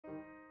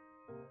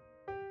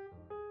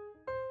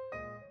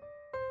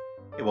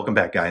Hey, welcome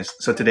back, guys.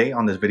 So today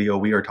on this video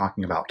we are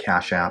talking about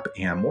Cash App,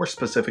 and more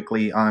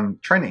specifically I'm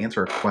trying to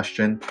answer a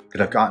question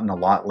that I've gotten a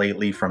lot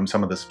lately from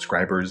some of the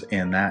subscribers,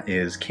 and that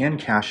is, can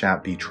Cash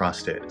App be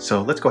trusted?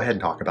 So let's go ahead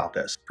and talk about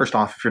this. First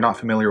off, if you're not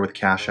familiar with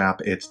Cash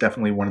App, it's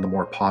definitely one of the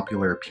more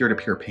popular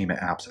peer-to-peer payment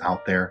apps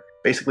out there.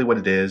 Basically what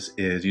it is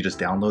you just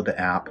download the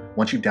app.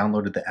 Once you've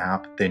downloaded the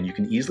app, then you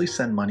can easily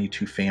send money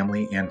to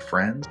family and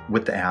friends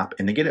with the app,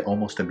 and they get it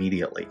almost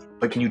immediately.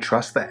 But can you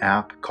trust the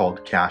app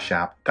called Cash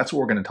App? That's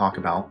what we're going to talk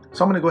about.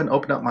 So I'm going to go ahead and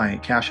open up my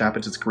Cash App.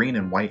 It's this green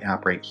and white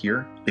app right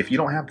here. If you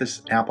don't have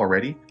this app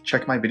already,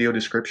 check my video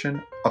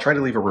description. I'll try to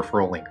leave a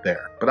referral link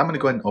there. But I'm going to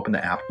go ahead and open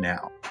the app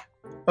now.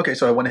 Okay,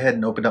 so I went ahead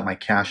and opened up my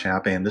Cash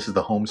App, and this is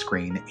the home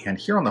screen. And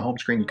here on the home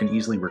screen, you can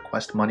easily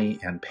request money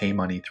and pay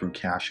money through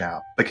Cash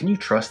App. But can you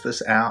trust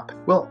this app?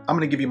 Well, I'm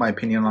going to give you my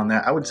opinion on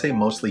that. I would say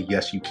mostly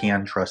yes, you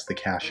can trust the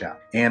Cash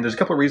App. And there's a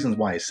couple of reasons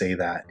why I say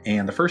that.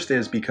 And the first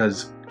is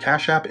because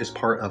Cash App is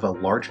part of a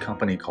large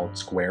company called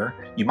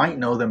Square. You might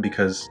know them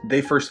because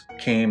they first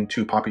came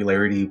to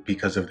popularity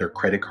because of their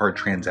credit card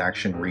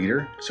transaction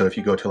reader. So if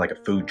you go to like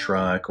a food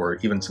truck or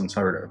even some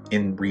sort of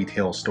in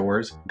retail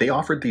stores, they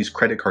offered these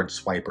credit card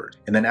swipers.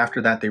 And then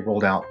after that, they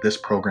rolled out this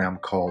program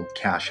called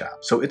Cash App.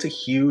 So it's a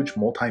huge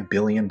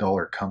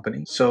multi-billion-dollar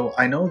company. So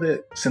I know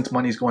that since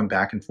money's going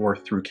back and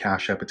forth through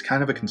Cash App, it's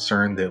kind of a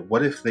concern that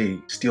what if they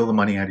steal the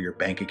money out of your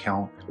bank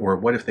account? Or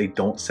what if they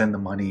don't send the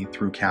money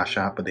through Cash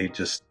App, but they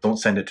just don't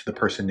send it to the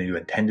person you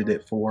intended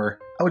it for?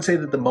 I would say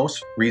that the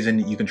most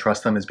reason you can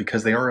trust them is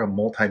because they are a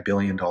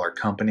multi-billion-dollar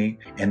company,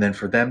 and then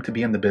for them to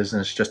be in the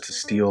business just to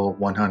steal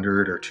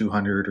 $100 or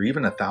 $200 or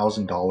even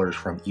 $1,000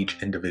 from each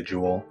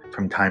individual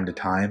from time to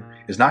time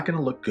is not going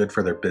to look good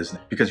for their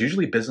business, because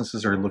usually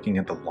businesses are looking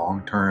at the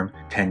long term,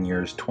 10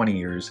 years, 20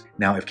 years.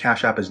 Now, if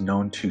Cash App is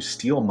known to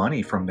steal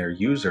money from their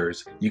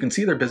users, you can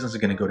see their business is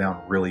going to go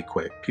down really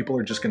quick. People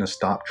are just going to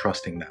stop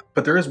trusting them.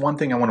 But there is one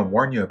thing I want to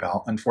warn you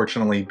about.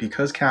 Unfortunately,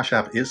 because Cash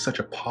App is such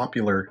a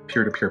popular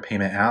peer-to-peer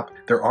payment app,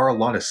 there are a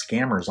lot of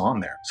scammers on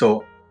there.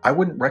 So I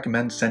wouldn't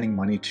recommend sending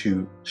money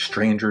to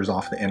strangers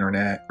off the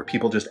internet or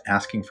people just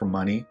asking for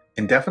money.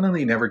 And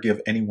definitely never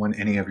give anyone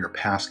any of your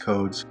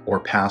passcodes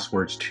or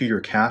passwords to your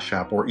Cash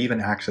App or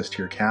even access to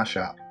your Cash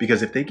App.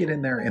 Because if they get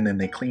in there and then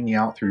they clean you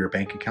out through your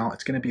bank account,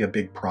 it's going to be a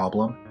big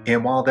problem.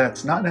 And while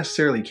that's not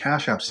necessarily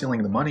Cash App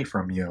stealing the money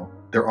from you,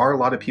 there are a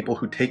lot of people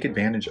who take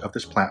advantage of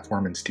this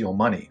platform and steal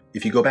money.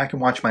 If you go back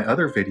and watch my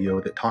other video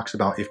that talks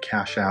about if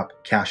Cash App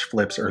cash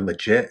flips are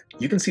legit,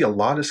 you can see a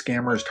lot of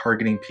scammers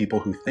targeting people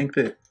who think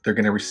that they're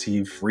going to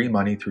receive free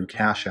money through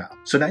Cash App.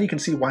 So now you can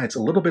see why it's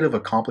a little bit of a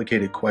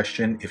complicated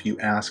question if you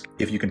ask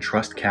if you can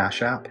trust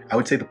Cash App. I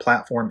would say the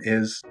platform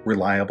is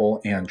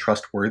reliable and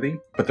trustworthy,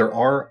 but there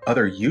are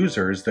other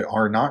users that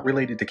are not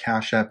related to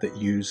Cash App that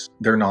use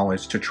their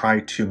knowledge to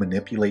try to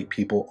manipulate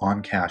people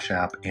on Cash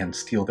App and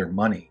steal their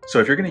money. So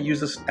if you're going to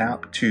use this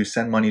app to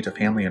send money to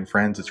family and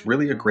friends, it's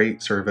really a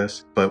great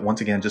service. But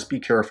once again, just be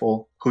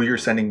careful who you're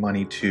sending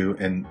money to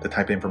and the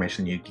type of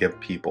information you give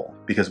people.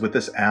 Because with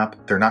this app,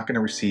 they're not going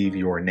to receive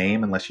your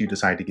name unless you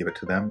decide to give it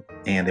to them.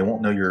 And they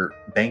won't know your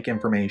bank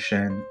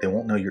information. They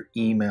won't know your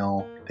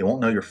email. They won't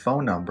know your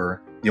phone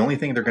number. The only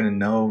thing they're going to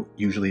know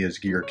usually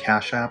is your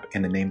Cash App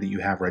and the name that you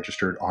have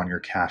registered on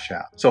your Cash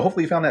App. So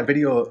hopefully you found that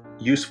video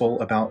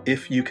useful about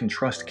if you can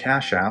trust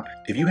Cash App.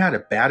 If you had a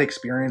bad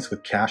experience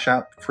with Cash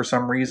App for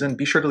some reason,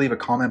 be sure to leave a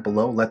comment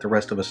below. Let the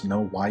rest of us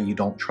know why you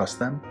don't trust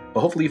them. But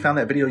hopefully you found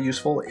that video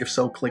useful. If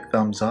so, click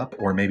thumbs up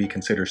or maybe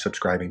consider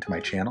subscribing to my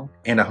channel.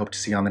 And I hope to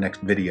see you on the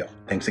next video.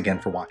 Thanks again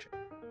for watching.